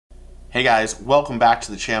Hey guys, welcome back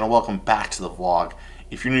to the channel, welcome back to the vlog.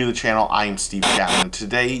 If you're new to the channel, I am Steve Chapman.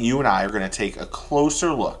 Today, you and I are going to take a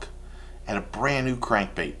closer look at a brand new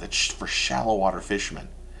crankbait that's for shallow water fishermen.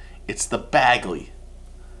 It's the Bagley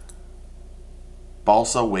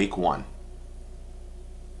Balsa Wake 1.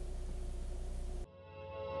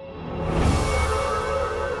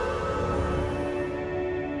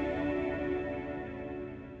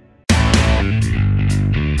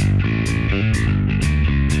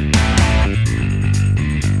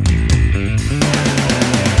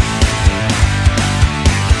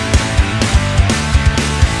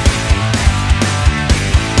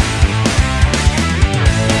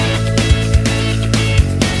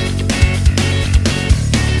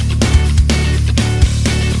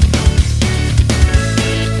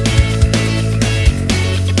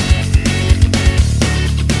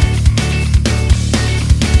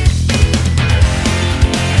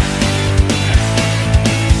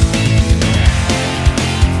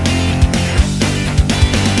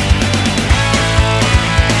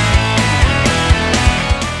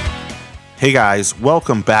 Hey guys,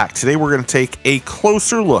 welcome back. Today we're going to take a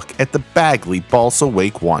closer look at the Bagley Balsa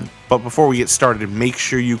Wake 1. But before we get started, make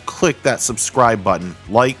sure you click that subscribe button,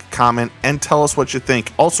 like, comment, and tell us what you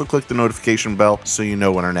think. Also click the notification bell so you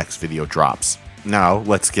know when our next video drops. Now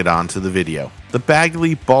let's get on to the video. The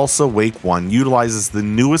Bagley Balsa Wake 1 utilizes the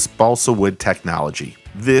newest balsa wood technology.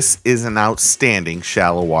 This is an outstanding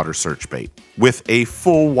shallow water search bait. With a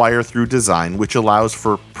full wire through design which allows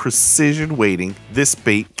for precision weighting, this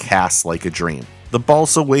bait casts like a dream. The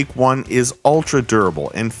Balsa Wake 1 is ultra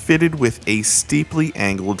durable and fitted with a steeply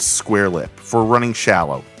angled square lip for running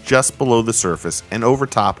shallow, just below the surface and over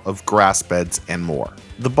top of grass beds and more.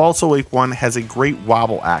 The Balsa Wake 1 has a great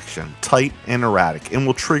wobble action, tight and erratic, and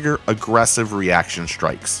will trigger aggressive reaction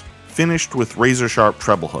strikes. Finished with razor sharp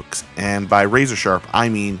treble hooks, and by razor sharp I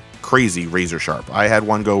mean crazy razor sharp. I had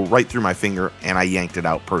one go right through my finger and I yanked it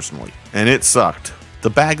out personally, and it sucked. The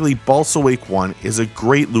Bagley Balsa Wake 1 is a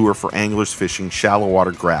great lure for anglers fishing shallow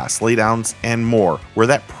water grass, laydowns, and more, where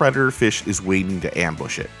that predator fish is waiting to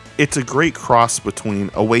ambush it. It's a great cross between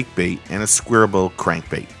a wake bait and a squarebill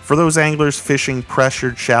crankbait. For those anglers fishing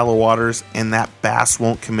pressured shallow waters and that bass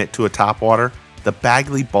won't commit to a topwater, the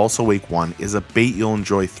Bagley Balsa Wake 1 is a bait you'll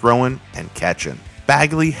enjoy throwing and catching.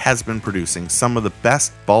 Bagley has been producing some of the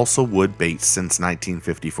best balsa wood baits since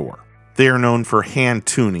 1954. They are known for hand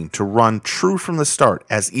tuning to run true from the start,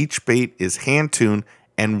 as each bait is hand tuned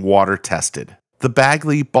and water tested. The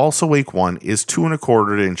Bagley Balsa Wake 1 is 2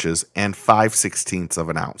 1/4 inches and 5/16 of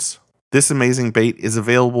an ounce. This amazing bait is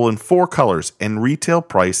available in 4 colors and retail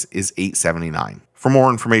price is $8.79. For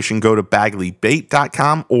more information, go to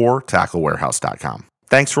bagleybait.com or tacklewarehouse.com.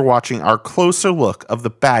 Thanks for watching our closer look of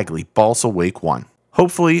the Bagley Balsa Wake 1.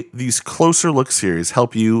 Hopefully, these closer look series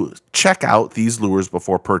help you check out these lures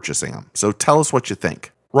before purchasing them. So tell us what you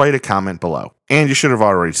think. Write a comment below. And you should have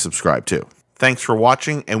already subscribed too. Thanks for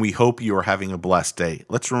watching, and we hope you are having a blessed day.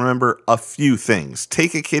 Let's remember a few things.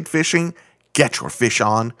 Take a kid fishing, get your fish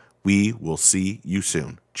on. We will see you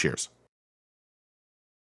soon. Cheers.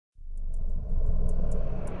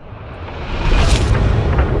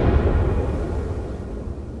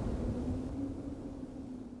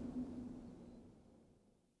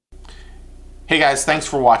 Hey guys, thanks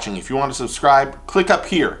for watching. If you want to subscribe, click up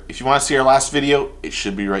here. If you want to see our last video, it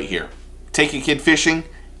should be right here. Take a kid fishing,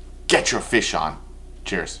 get your fish on.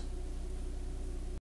 Cheers.